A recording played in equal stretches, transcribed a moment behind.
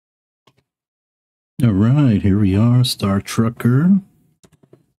All right, here we are, Startrucker.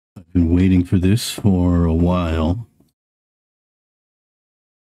 I've been waiting for this for a while.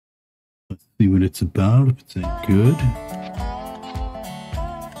 Let's see what it's about, if it's any good.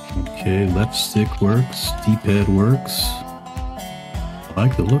 Okay, left stick works, D-pad works. I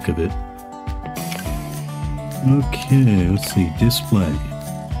like the look of it. Okay, let's see, display.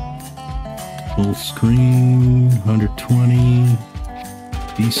 Full screen, 120.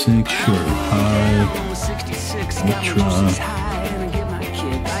 Desync, sure. High, ultra,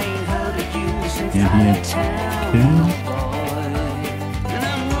 ambient,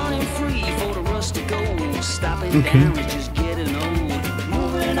 okay.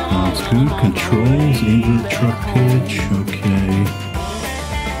 Sounds good. Controls, invert truck pitch, okay.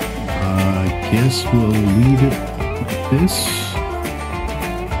 I guess we'll leave it like this.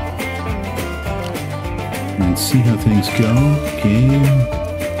 And see how things go. Game.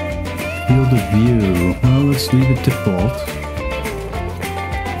 Field of view. Well, let's leave it default.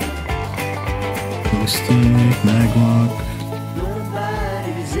 Joystick, maglock.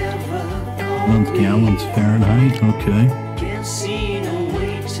 1 gallons Fahrenheit. Okay.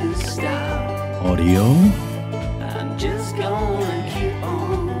 Audio.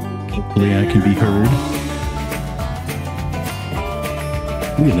 Hopefully I can be heard.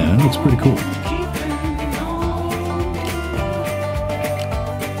 Look at that. That looks pretty cool.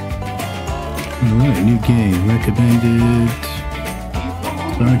 Alright, new game, recommended.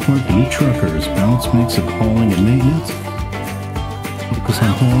 Starting point for new truckers. Balanced mix of hauling and maintenance. Focus on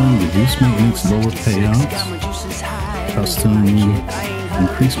hauling, reduce maintenance, lower payouts. Custom,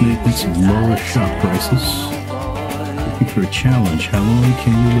 increased maintenance, lower shop prices. Looking for a challenge. How long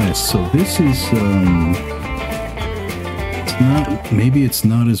can you last? So this is, maybe it's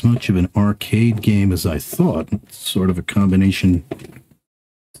not as much of an arcade game as I thought. It's sort of a combination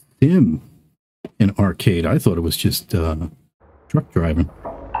sim. An arcade. I thought it was just truck driving. This is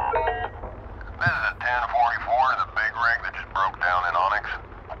a 1044, the big rig that just broke down in Onyx.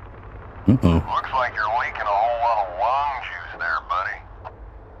 Uh-oh. Looks like you're leaking a whole lot of lung juice there, buddy.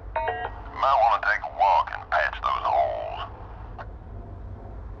 You might want to take a walk and patch those holes.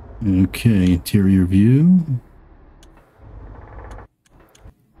 Okay, interior view.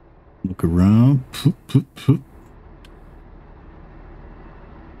 Look around. Poop, poop, poop.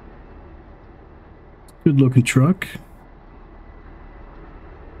 Good looking truck.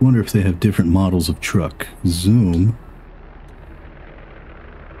 Wonder if they have different models of truck. Zoom.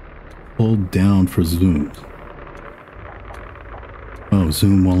 Hold down for zoom. Oh,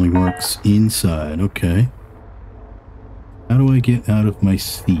 zoom only works inside. Okay. How do I get out of my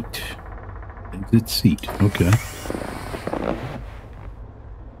seat? Exit seat. Okay.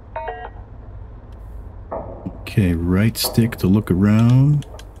 Okay, right stick to look around.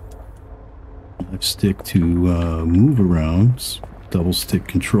 Left stick to move around. Double stick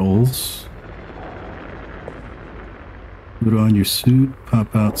controls. Put on your suit.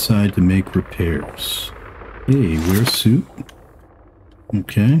 Pop outside to make repairs. Hey, wear suit.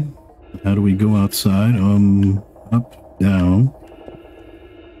 Okay. How do we go outside? Up, down.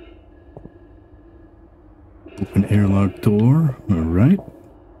 Open airlock door. Alright.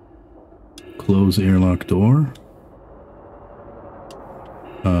 Close airlock door.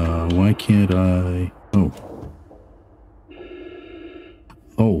 Why can't I... Oh.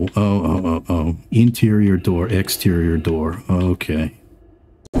 Interior door, exterior door. Okay.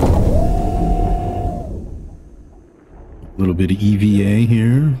 A little bit of EVA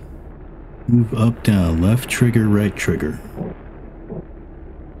here. Move up, down, left trigger, right trigger.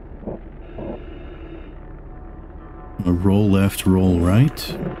 Roll left, roll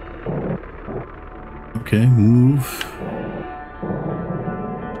right. Okay, move.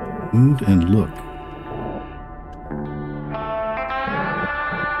 Move and look.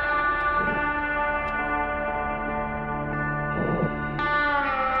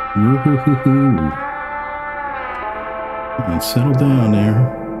 Woo-hoo-hoo-hoo. And settle down there.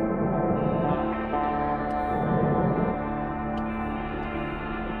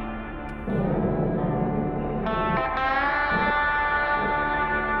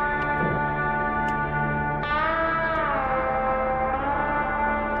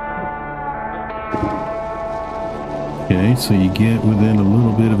 Okay, so you get within a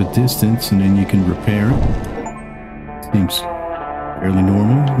little bit of a distance and then you can repair it. Seems fairly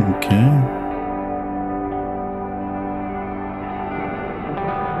normal. Okay.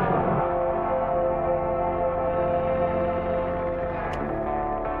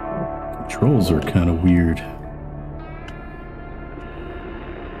 Controls are kind of weird.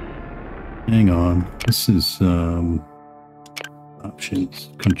 Hang on. This is options. options,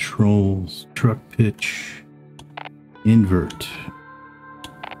 controls, truck pitch, invert.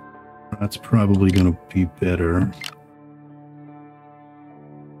 That's probably going to be better.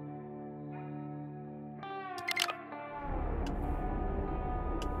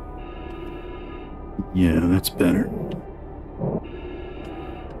 Yeah, that's better.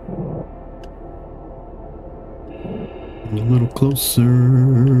 A little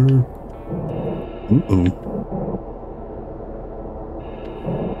closer. Uh-oh.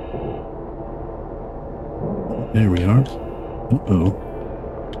 There we are. Uh-oh.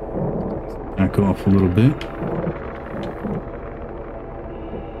 Back off a little bit.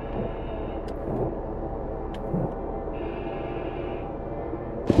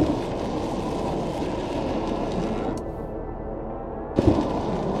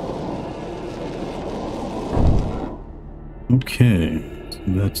 Okay, so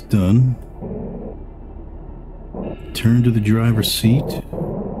that's done. Turn to the driver's seat.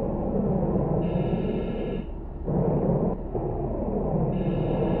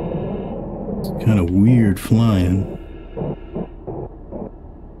 It's kind of weird flying.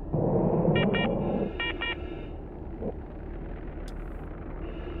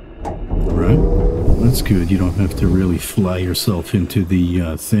 Alright, that's good. You don't have to really fly yourself into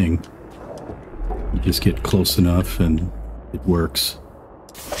the thing. You just get close enough and it works.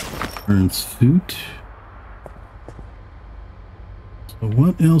 Turn suit. So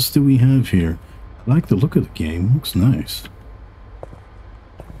what else do we have here? I like the look of the game. Looks nice.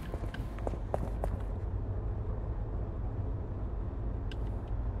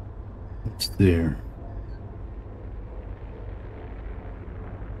 What's there?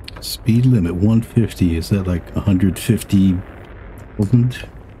 Speed limit 150. Is that like 150 thousand?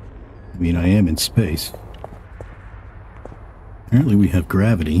 I mean, I am in space. Apparently we have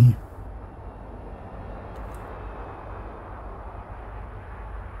gravity.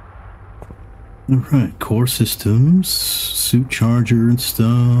 Alright, core systems, suit charger and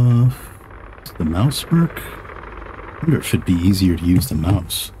stuff. Does the mouse work? I wonder if it'd be easier to use the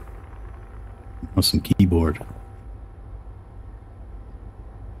mouse. Mouse and keyboard.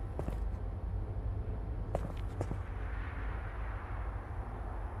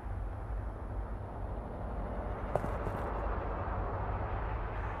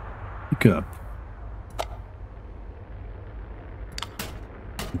 Pick up.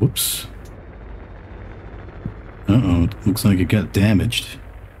 Whoops. Uh-oh, looks like it got damaged.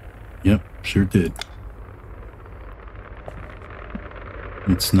 Yep, sure did.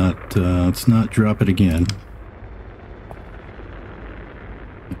 Let's not drop it again.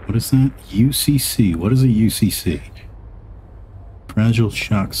 What is that? UCC. What is a UCC? Fragile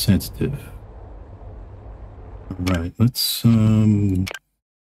shock sensitive. Alright, let's, mouse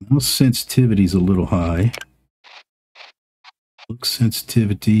sensitivity's a little high. Look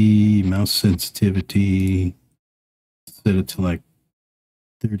sensitivity, mouse sensitivity. Set it to like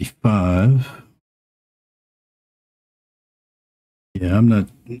 35. Yeah, I'm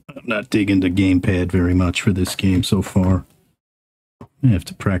not digging the gamepad very much for this game so far. I have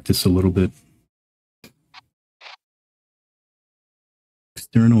to practice a little bit.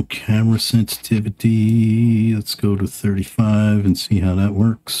 External camera sensitivity. Let's go to 35 and see how that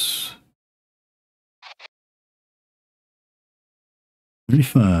works.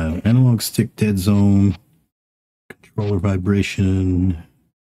 35. Analog stick dead zone. Controller vibration.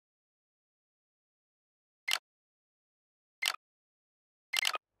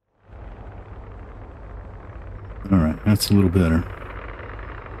 All right, that's a little better.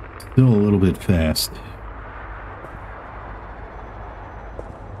 Still a little bit fast.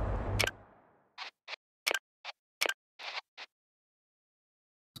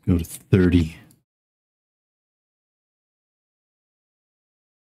 Let's go to 30.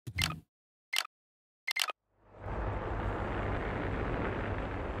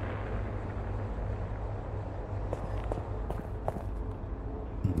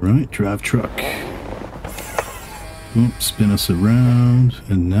 All right, drive truck. Oops, spin us around,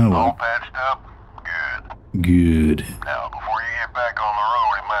 and now All patched up? Good. Good. Now, before you get back on the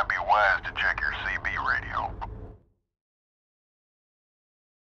road, it might be wise to check your CB radio.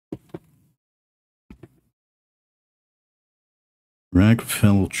 Rack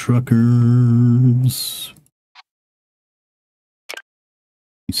fellow truckers.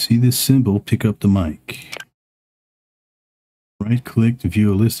 You see this symbol, pick up the mic. Right click to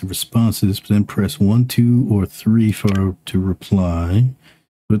view a list of responses, then press 1, 2, or 3 to reply.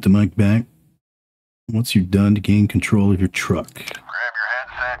 Put the mic back once you're done to gain control of your truck. Grab your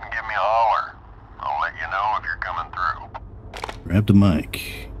headset and give me a holler. I'll let you know if you're coming through. Grab the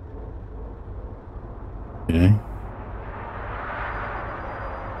mic. Okay.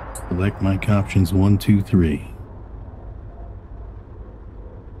 Select mic options 1, 2, 3.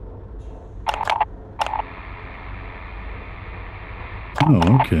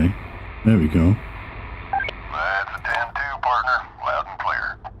 Oh, okay. There we go. That's a 10-2, partner. Loud and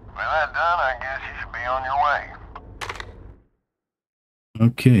clear. With that done, I guess you should be on your way.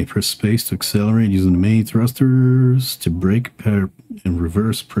 Okay, press space to accelerate using the main thrusters. To brake and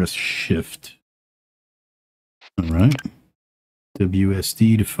reverse, press shift. Alright.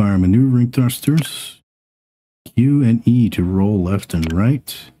 WSD to fire maneuvering thrusters. Q and E to roll left and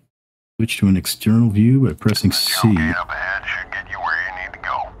right. Switch to an external view by pressing C. The jump gate up ahead should get you where you need to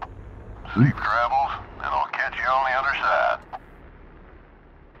go. Safe travels, and I'll catch you on the other side.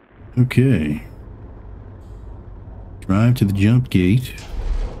 Okay. Drive to the jump gate.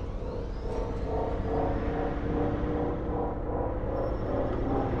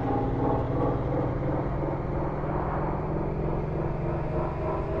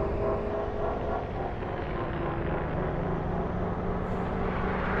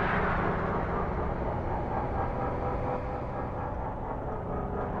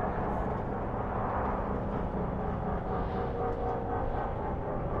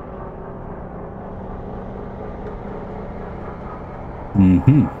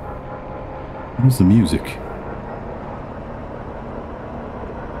 Where's the music?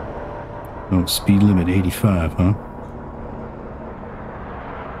 Oh, speed limit 85, huh?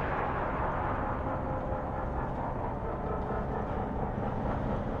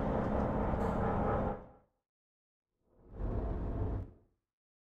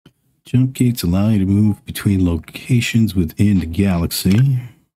 Jump gates allow you to move between locations within the galaxy.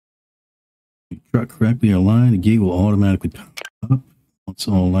 If you truck correctly aligned, the gate will automatically pop up. Once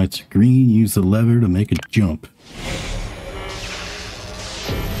all lights are green, use the lever to make a jump.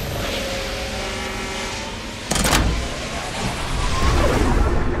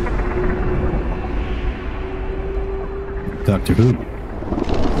 Doctor Who.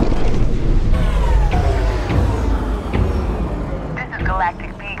 This is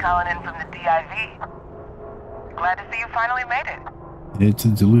Galactic B calling in from the DIV. Glad to see you finally made it. It's a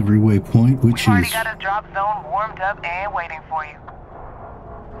delivery waypoint, which We've already is... got a drop zone warmed up and waiting for you.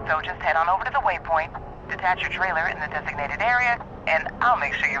 So just head on over to the waypoint, detach your trailer in the designated area, and I'll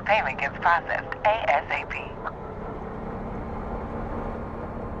make sure your payment gets processed ASAP.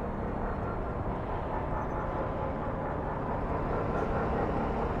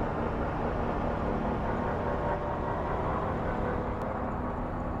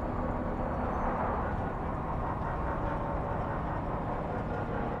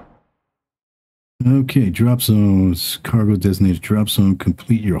 Okay, drop zones. Cargo designated drop zone.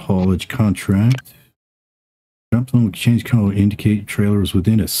 Complete your haulage contract. Drop zone will change color to indicate trailer is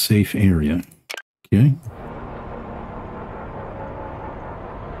within a safe area. Okay.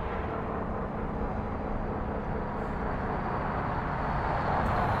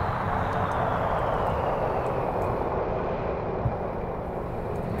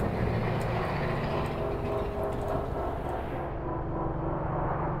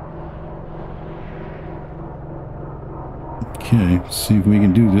 Okay, let's see if we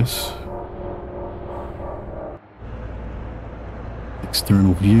can do this.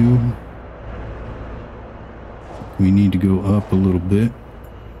 External view. We need to go up a little bit.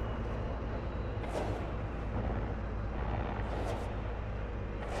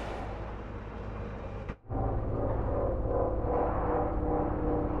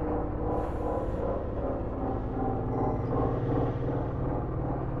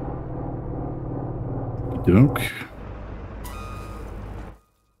 Doke.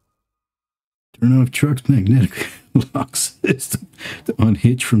 Turn off truck's magnetic lock system to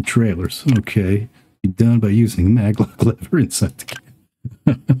unhitch from trailers. Okay. Be done by using the maglock lever inside the cab.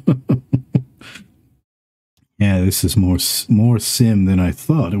 Yeah, this is more sim than I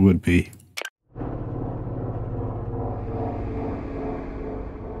thought it would be.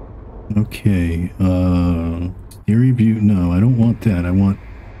 Okay. Steering view. No, I don't want that. I want...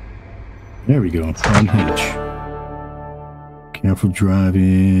 There we go. Unhitch. Careful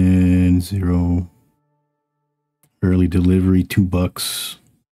driving, 0. Early delivery, $2.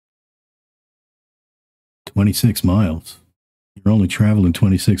 26 miles. You're only traveling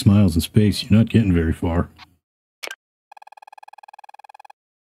 26 miles in space. You're not getting very far.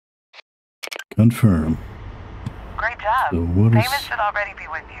 Confirm. Great job. So what is... Payment should already be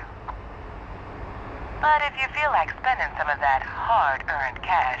with you. But if you feel like spending some of that hard-earned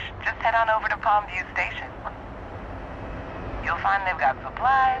cash, just head on over to Palmview Station. You'll find they've got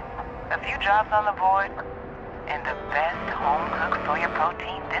supplies, a few jobs on the board, and the best home-cooked soya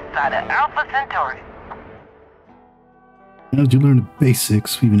protein this side of Alpha Centauri. Now that you learn the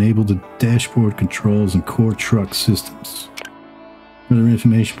basics, we've enabled the dashboard controls and core truck systems. For further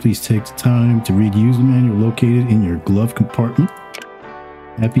information, please take the time to read the user manual located in your glove compartment.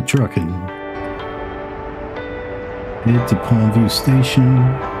 Happy trucking. Head to Palmview Station,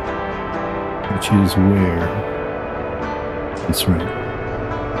 which is where? That's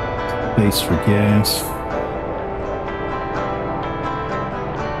right. Base for gas.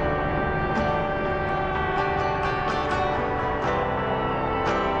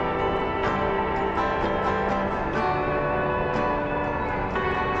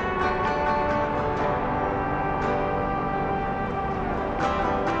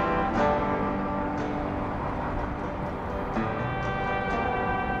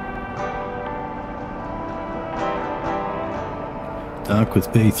 Dock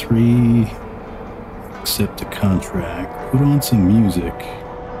with Bay 3. Accept a contract. Put on some music.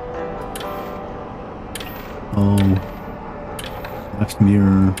 Oh. Left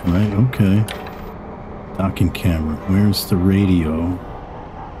mirror. Right, okay. Docking camera. Where's the radio?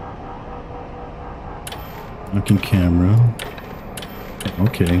 Docking camera.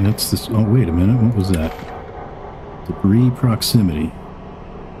 Okay, that's this. Oh, wait a minute. What was that? Debris proximity.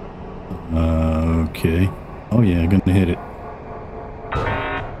 Okay. Oh, yeah, I'm gonna hit it.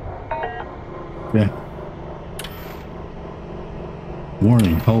 Yeah.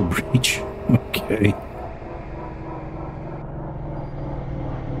 Warning, hull breach. Okay.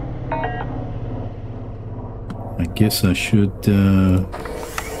 I guess I should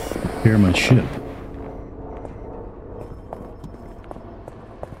repair my ship.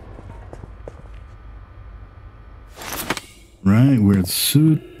 Right, we're the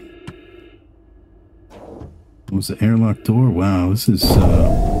suit. What was the airlock door? Wow, this is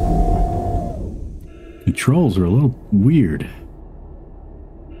controls are a little weird.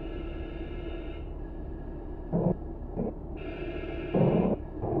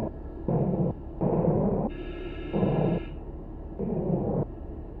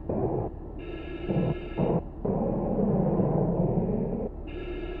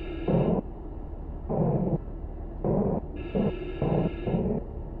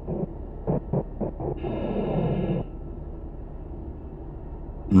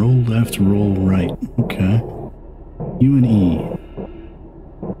 Roll left, roll right. Okay. U and E.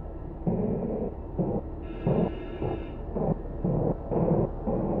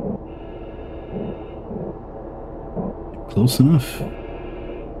 Close enough?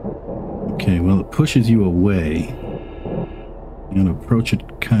 Okay, well, it pushes you away. You gotta approach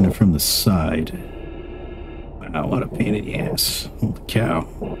it kind of from the side. Wow, what a pain in the ass. Holy cow.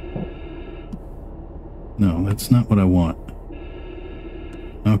 No, that's not what I want.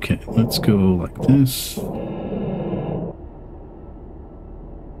 Okay, let's go like this.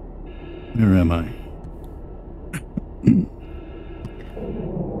 Where am I?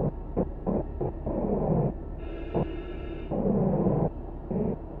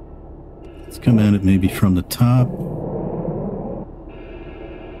 Let's come at it maybe from the top.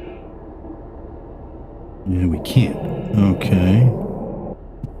 Yeah, we can't. Okay.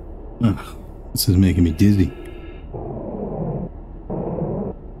 Oh, this is making me dizzy.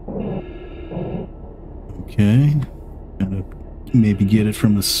 Okay, gotta maybe get it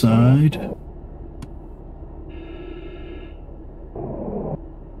from the side.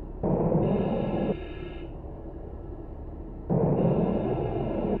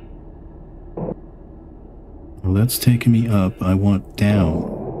 Well, that's taking me up. I want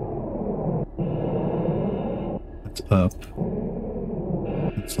down. That's up.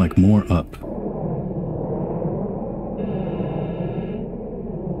 It's like more up.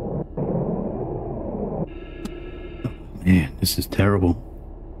 Man, this is terrible.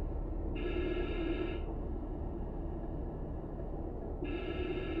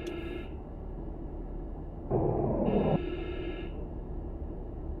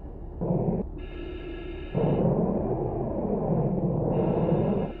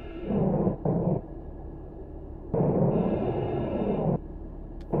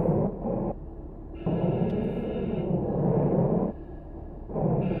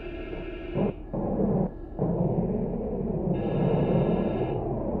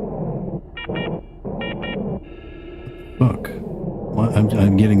 Fuck. Well,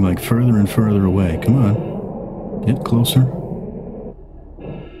 I'm getting like further and further away. Come on. Get closer.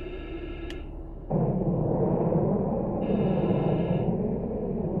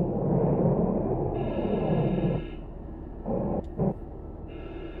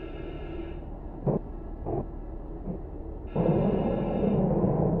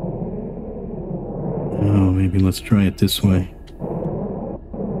 Oh, maybe let's try it this way.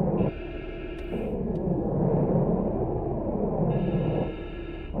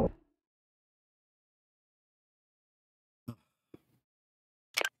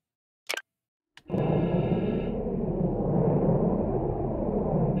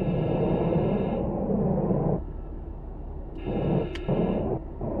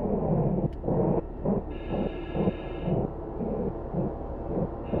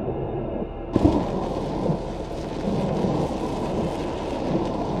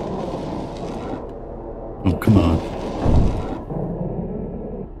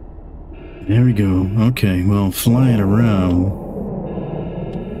 There we go. Okay, well, flying around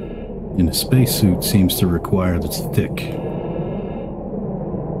in a spacesuit seems to require the stick.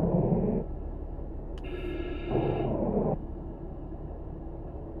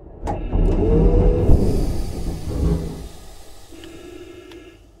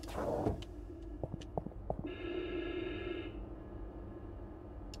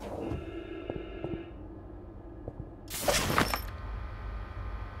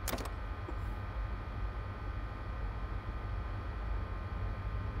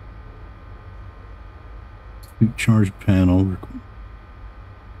 Charge panel.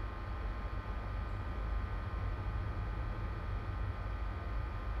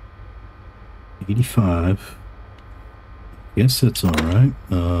 85. Guess that's all right.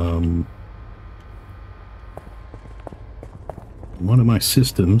 One of my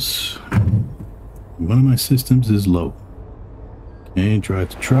systems is low. Okay, drive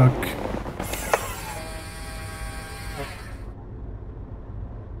the truck.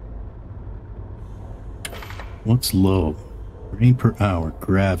 What's low? Rain per hour,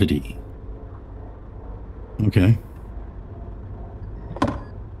 gravity. Okay.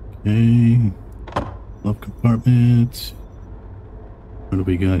 Okay. Love compartment. What do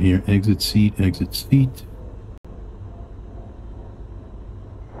we got here? Exit seat, exit seat.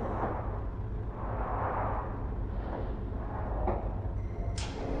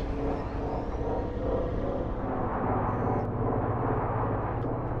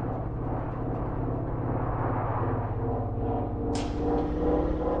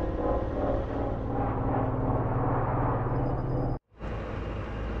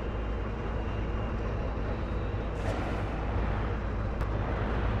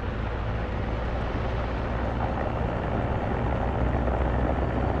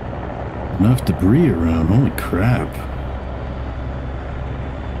 Enough debris around, holy crap.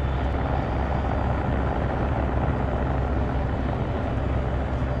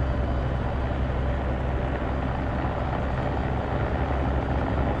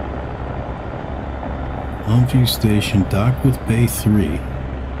 Longview Station, dock with Bay 3.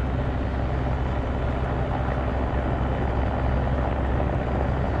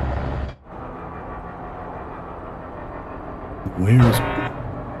 Where is...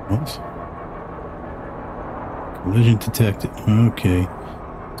 what? Collision detected. Okay.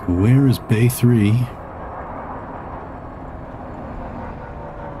 Where is Bay 3?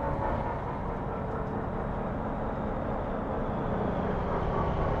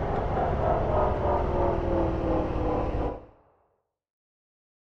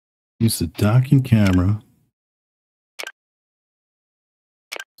 Use the docking camera.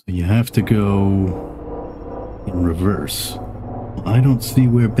 So you have to go in reverse. Well, I don't see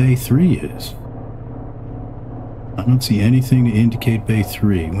where Bay 3 is. I don't see anything to indicate Bay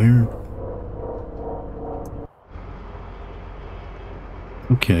 3. Where?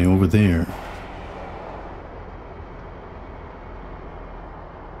 Okay, over there.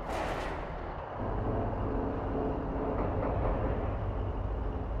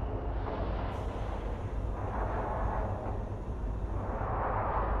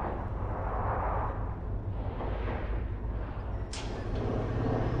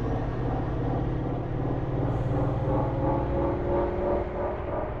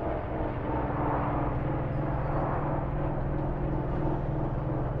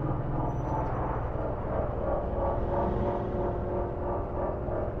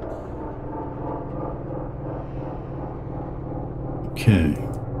 Okay.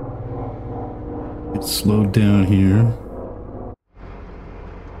 It's slowed down here.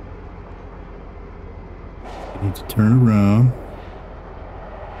 I need to turn around.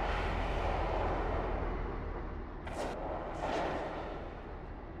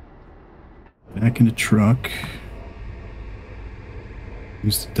 Back in the truck.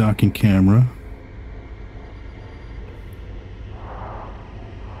 Use the docking camera.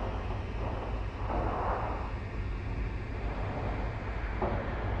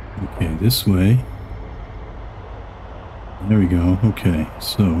 Okay, this way. There we go. Okay,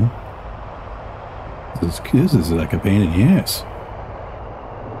 so this is like a pain in the ass.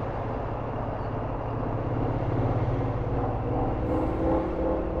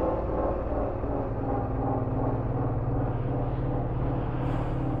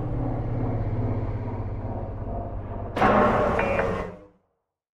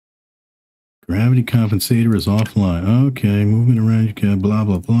 Gravity compensator is offline. Okay, moving around, you can blah,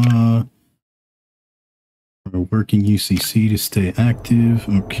 blah, blah. We're working UCC to stay active.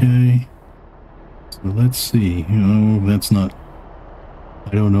 Okay. So let's see. You know, that's not...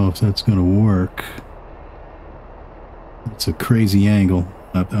 I don't know if that's going to work. It's a crazy angle.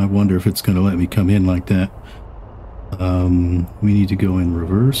 I wonder if it's going to let me come in like that. We need to go in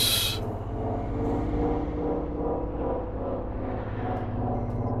reverse.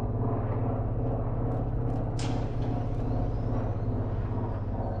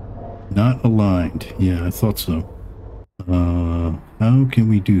 Not aligned. Yeah, I thought so. How can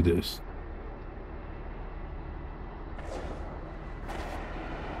we do this?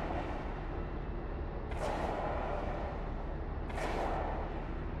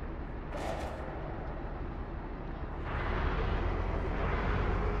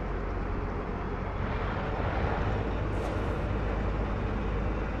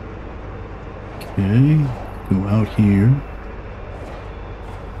 Okay, go out here.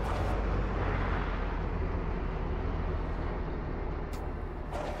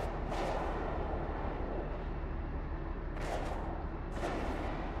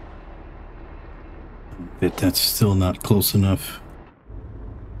 But that's still not close enough.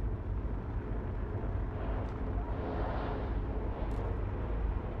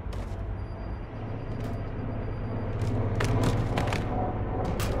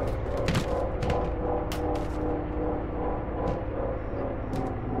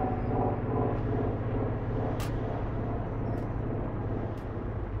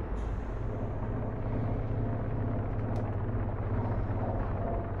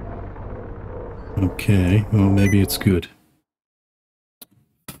 Okay, well, maybe it's good.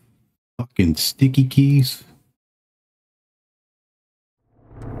 Fucking sticky keys.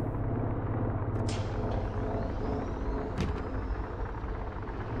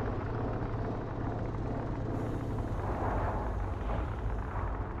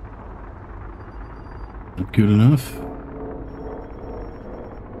 Not good enough.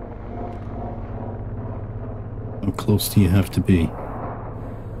 How close do you have to be?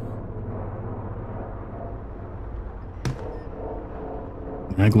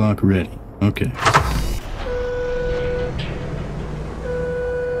 Maglock ready. Okay.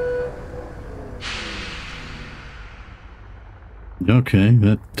 Okay,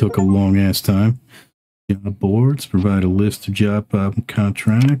 that took a long ass time. Job boards provide a list of job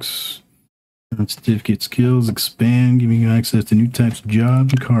contracts. Earn certificate skills, expand, giving you access to new types of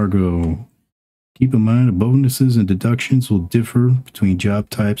jobs and cargo. Keep in mind, the bonuses and deductions will differ between job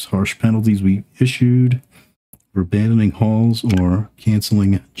types. Harsh penalties we issued for abandoning hauls or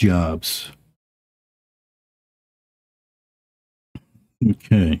canceling jobs.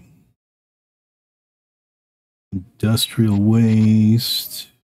 Okay. Industrial waste.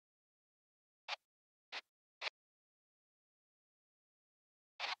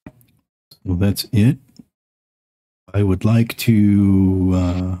 So that's it. I would like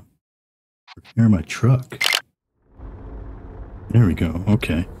to repair my truck. There we go.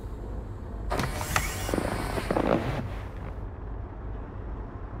 Okay.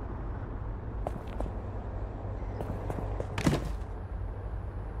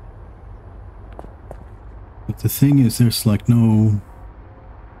 But the thing is, there's like no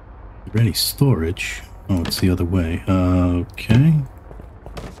ready storage. Oh, it's the other way. Okay.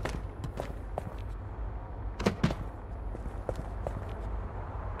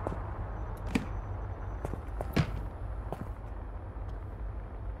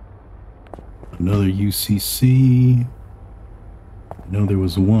 Another UCC. I know there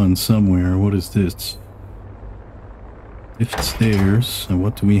was one somewhere. What is this? Lift stairs. And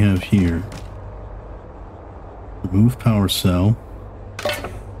what do we have here? Remove power cell.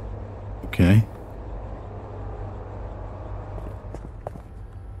 Okay.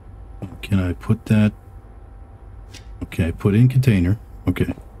 Can I put that? Okay, put in container.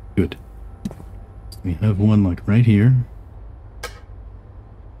 Okay, good. We have one like right here.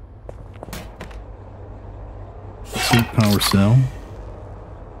 Insert power cell.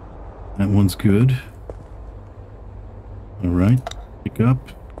 That one's good. All right, pick up.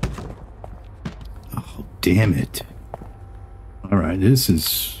 Oh, damn it. All right, this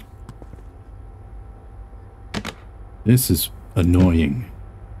is annoying.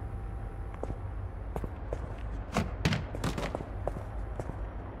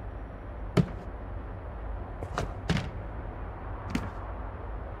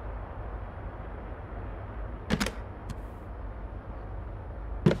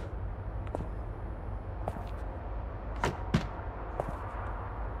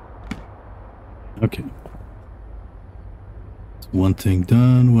 Okay. One thing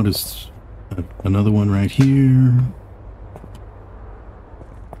done. What is another one right here?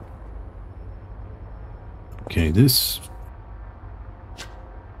 Okay, this.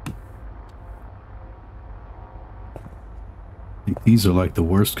 I think these are like the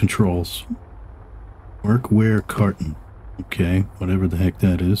worst controls. Workwear carton. Okay, whatever the heck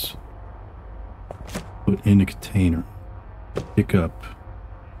that is. Put in a container. Pick up.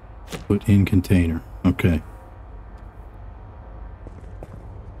 Put in container. Okay.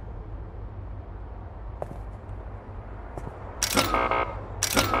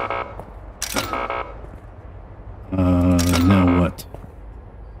 Now what?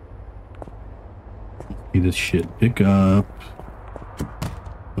 See this shit. Pick up.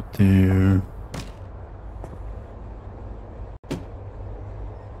 Put there.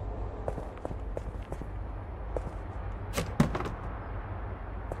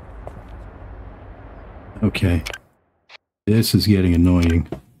 Okay. This is getting annoying.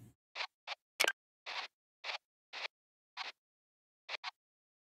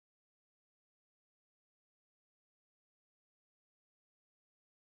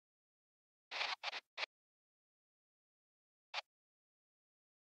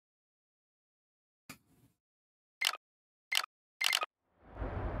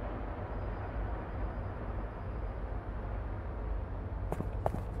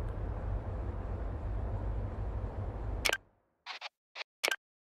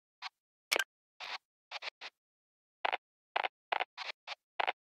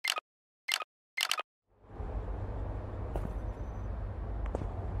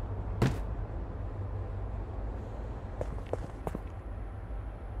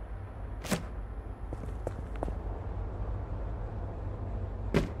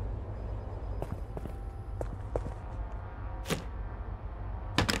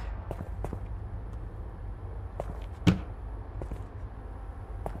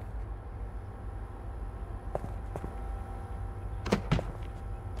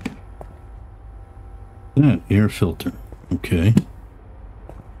 That air filter. Okay.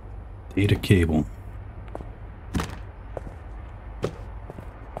 Data cable.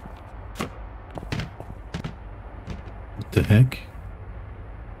 What the heck?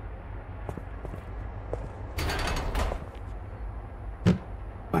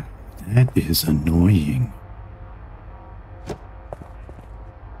 Wow, that is annoying.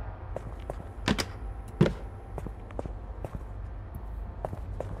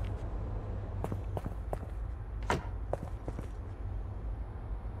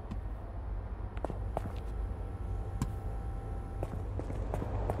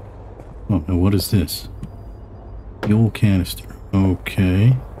 Oh, now what is this? Fuel canister.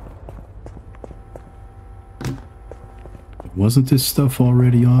 Okay. Wasn't this stuff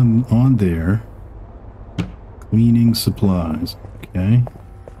already on there? Cleaning supplies. Okay.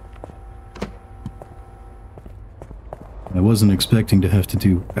 I wasn't expecting to have to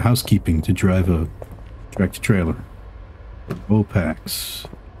do housekeeping to drive a tractor trailer. Packs.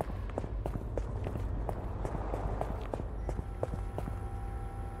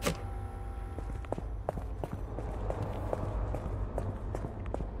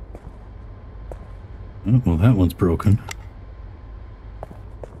 Oh, well, that one's broken.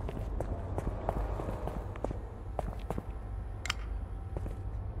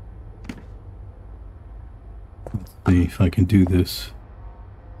 Let's see if I can do this.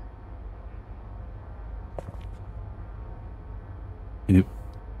 Yep.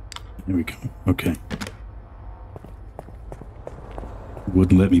 There we go. Okay.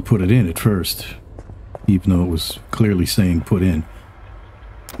 Wouldn't let me put it in at first, even though it was clearly saying put in.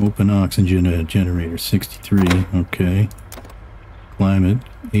 Open oxygen generator 63. Okay. Climate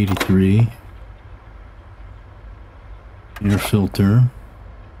 83. Air filter.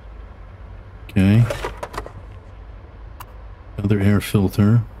 Okay. Another air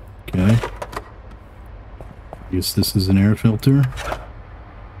filter. Okay. Guess this is an air filter.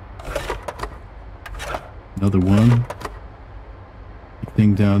 Another one.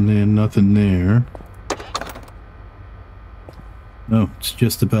 Thing down there, nothing there. Oh, it's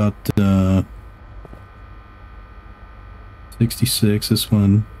just about 66, this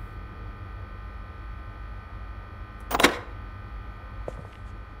one.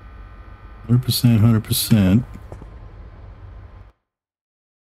 %, 100%.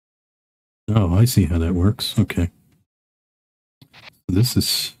 Oh, I see how that works. Okay. This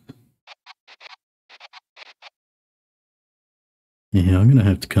is... Yeah, I'm gonna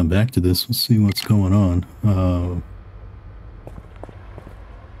have to come back to this. We'll see what's going on.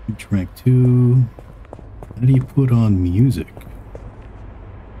 Track 2. How do you put on music?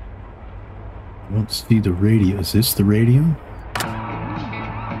 I don't see the radio. Is this the radio?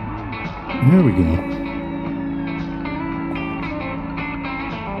 There we go.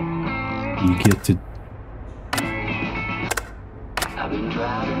 You get to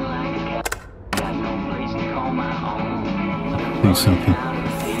do something.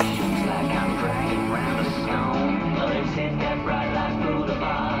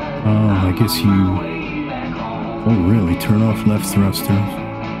 Oh, I guess you... Oh, really? Turn off left thruster.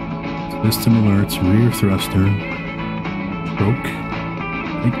 System alerts, rear thruster. Choke.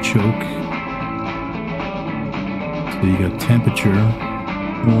 Big choke. So you got temperature.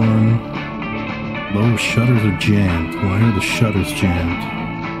 Horn. Lower shutters are jammed. Why are the shutters jammed?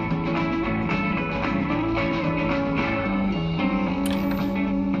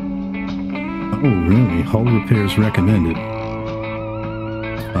 Oh, really? Hull repairs recommended.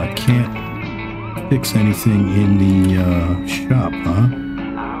 I can't fix anything in the shop, huh?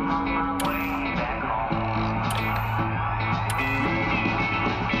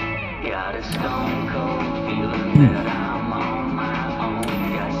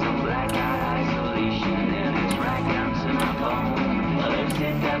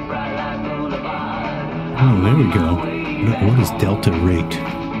 Oh, there we go. What is delta rate?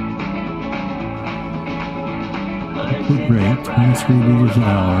 Rate 23 liters an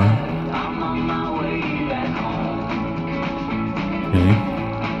hour. Okay.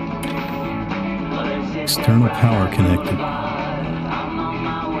 External power connected.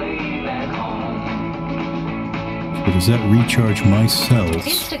 So does that recharge my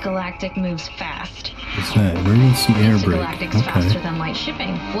cells? Galactic moves fast. What's that? Emergency air brake. Galactic's faster than light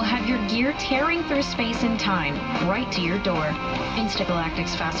shipping. We'll have your gear tearing through space and time, right to your door.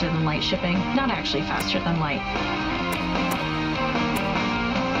 Galactic's faster than light shipping, not actually faster than light.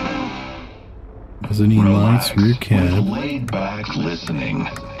 Mezzanine lights, rear cab. Laid back listening.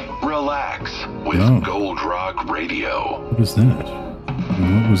 Relax with Gold Rock Radio. What is that?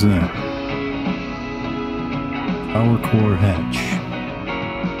 And what was that? Power core hatch.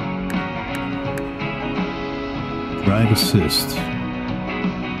 Drive assist.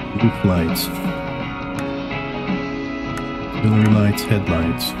 Roof lights. Auxiliary lights,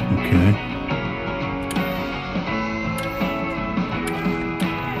 headlights. Okay.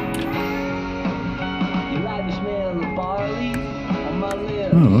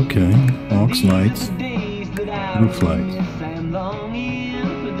 Oh, okay. Aux lights. Roof lights.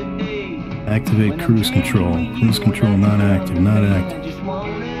 Activate cruise control. Cruise control not active. Not active.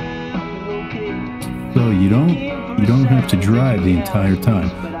 So you don't have to drive the entire time.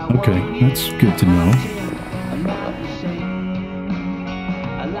 Okay, that's good to know.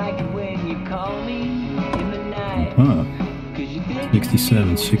 Huh.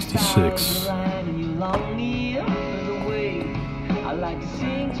 67, 66.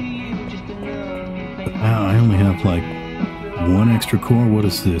 Wow, I only have like one extra core. What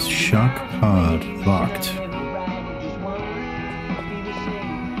is this? Shock pod locked.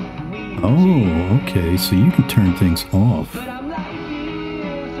 Oh, okay, so you can turn things off.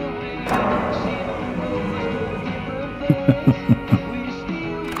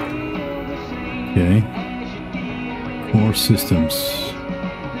 Okay. Core systems.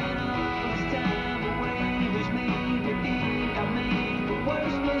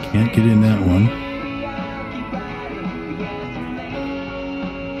 Can't get in that one.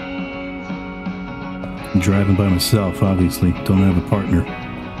 I'm driving by myself, obviously. Don't have a partner.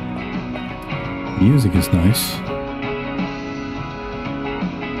 Music is nice.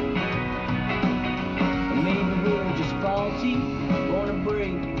 Maybe we're just faulty, on a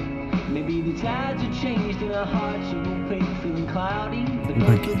break. Maybe the tides are changed in our hearts, so we'll pay feeling cloudy.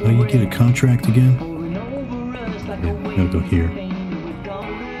 How you get a contract again? Yeah, I gotta go here.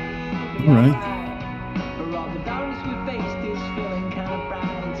 Alright.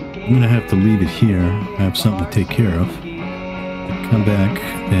 I'm gonna have to leave it here. I have something to take care of. Come back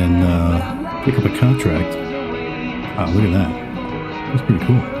and pick up a contract. Wow, look at that. That's pretty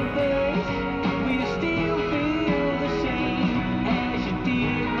cool.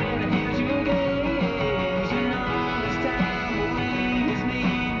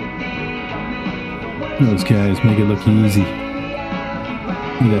 Those guys make it look easy.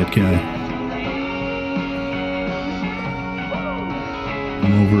 Look at that guy.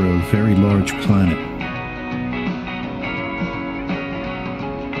 I'm over a very large planet.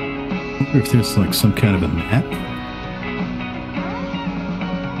 I wonder if there's like some kind of a map?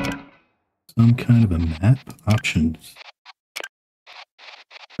 Some kind of a map? Options.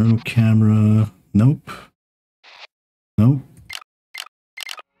 Internal camera. Nope. Nope.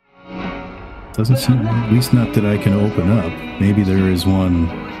 Doesn't seem, at least not that I can open up. Maybe there is one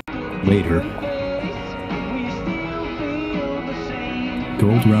later.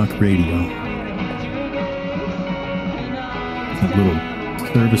 Gold Rock Radio. That little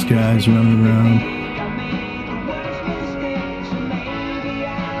service guys running around.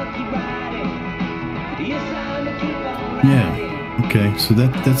 Yeah. Okay. So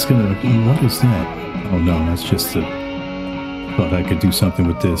that's gonna. What is that? Oh no, that's just the Thought I could do something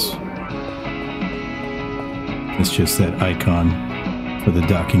with this. It's just that icon for the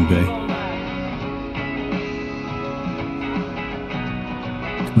docking bay.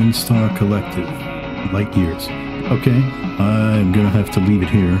 Twin Star Collective. Light years. Okay, I'm gonna have to leave it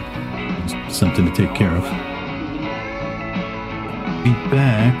here. It's something to take care of. Be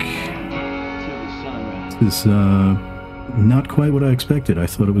back. This is not quite what I expected. I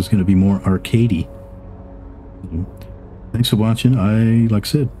thought it was going to be more arcadey. Thanks for watching. Like I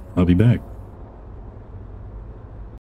said, I'll be back.